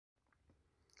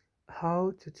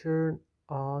how to turn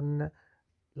on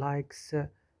likes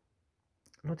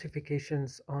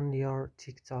notifications on your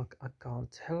TikTok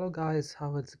account. Hello guys,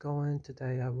 how it's going?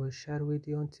 Today I will share with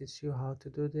you and teach you how to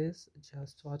do this.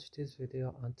 Just watch this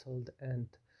video until the end.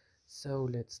 So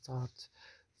let's start.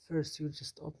 First, you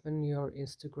just open your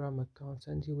Instagram account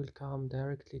and you will come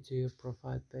directly to your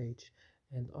profile page.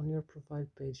 And on your profile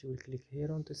page, you will click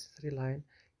here on this three line.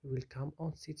 You will come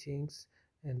on settings,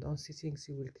 and on settings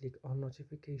you will click on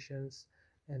notifications,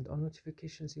 and on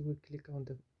notifications you will click on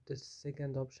the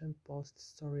second option, post,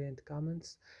 story and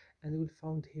comments, and you will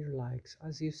find here likes.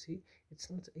 As you see,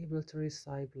 it's not able to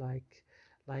receive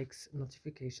likes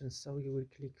notifications, so you will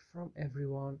click from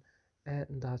everyone,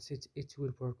 and that's it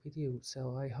will work with you.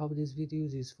 So I hope this video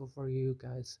is useful for you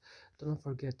guys. Don't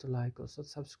forget to like, also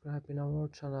subscribe in our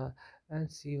channel,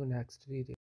 and see you next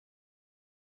video.